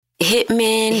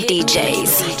Hitman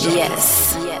DJs.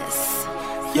 Yes.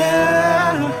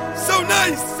 Yeah. So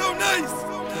nice.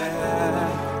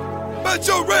 Yeah.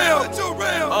 Macho Rail.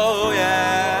 Oh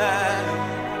yeah.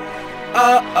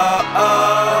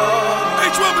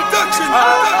 H1 Production.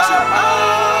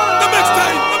 The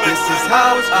mixtape. This is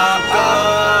how it's gonna go.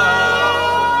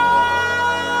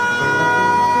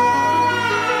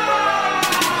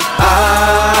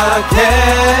 I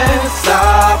can't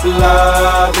stop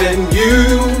loving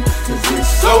you, 'cause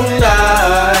it's so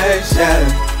nice, yeah.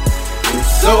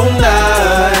 It's so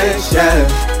nice, yeah.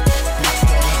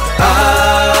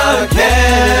 I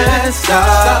can't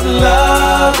stop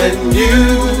loving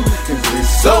you, 'cause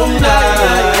it's so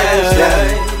nice,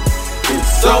 yeah.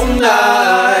 It's so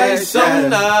nice, so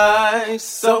nice,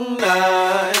 so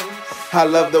nice. I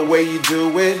love the way you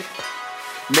do it.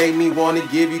 Make me wanna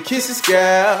give you kisses,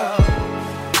 girl.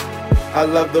 I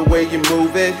love the way you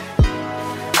move it.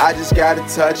 I just gotta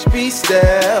touch, be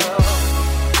still.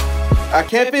 I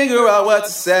can't figure out what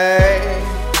to say,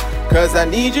 'cause I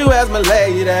need you as my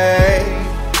lady,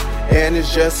 and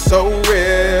it's just so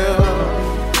real.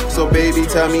 So baby,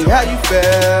 tell me how you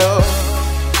feel.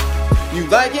 You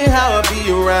like it how I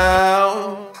be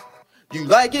around. You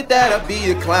like it that I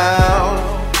be a clown.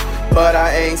 But I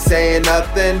ain't saying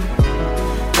nothing,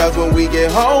 'cause when we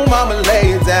get home, I'ma lay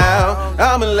it down.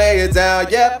 I'ma lay it down,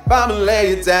 yep, I'ma lay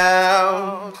it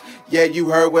down. Yeah, you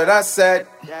heard what I said.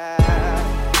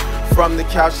 From the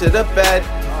couch to the bed,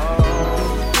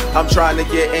 I'm trying to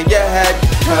get in your head,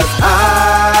 'cause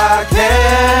I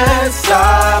can't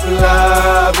stop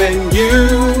loving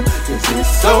you, 'cause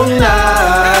it's so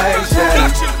nice, yeah.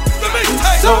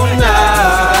 It's so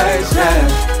nice, yeah.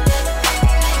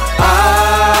 I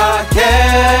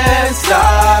can't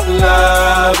stop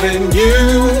loving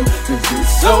you, 'cause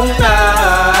it's so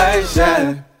nice, yeah.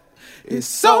 It's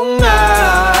so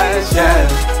nice, yeah.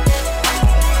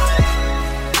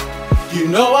 You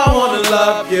know I wanna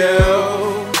love you,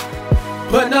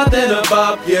 but nothing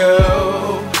above you.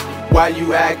 Why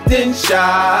you acting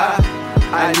shy?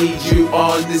 I need you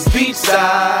on this beach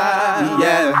side,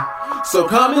 yeah. So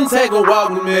come and take a walk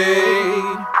with me.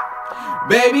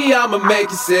 Baby, I'ma make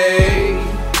you see,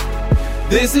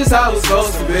 this is how it's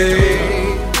supposed to be.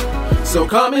 So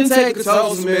come and take a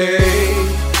toast with me.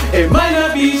 It might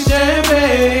not be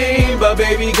champagne, but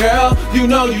baby girl, you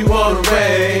know you wanna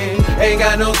rain. Ain't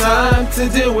got no time to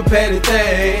deal with petty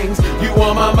things. You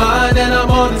on my mind and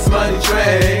I'm on this money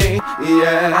train,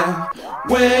 yeah.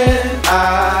 When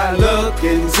I look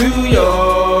into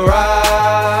your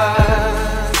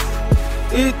eyes,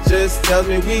 it just tells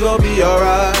me we gon' be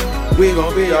alright. We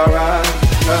gon' be alright,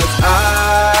 'cause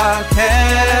I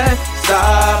can't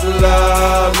stop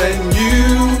loving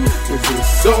you, 'cause it's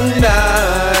so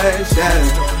nice, yeah.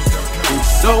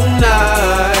 It's so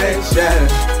nice, yeah.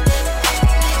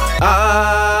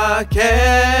 I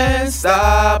can't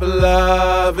stop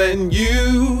loving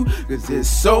you, 'cause it's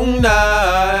so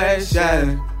nice, yeah.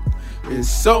 It's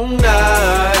so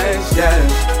nice, yeah.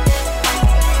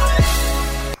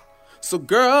 So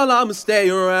girl, I'ma stay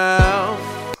around.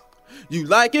 You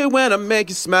like it when I make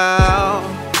you smile,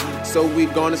 so we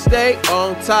gonna stay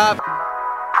on top,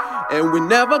 and we're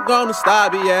never gonna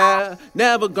stop, yeah.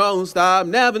 Never gonna stop,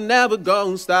 never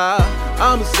gonna stop.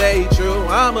 I'ma stay true,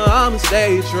 I'ma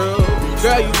stay true.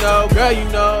 Girl, you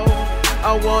know,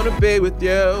 I wanna be with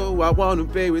you, I wanna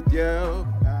be with you.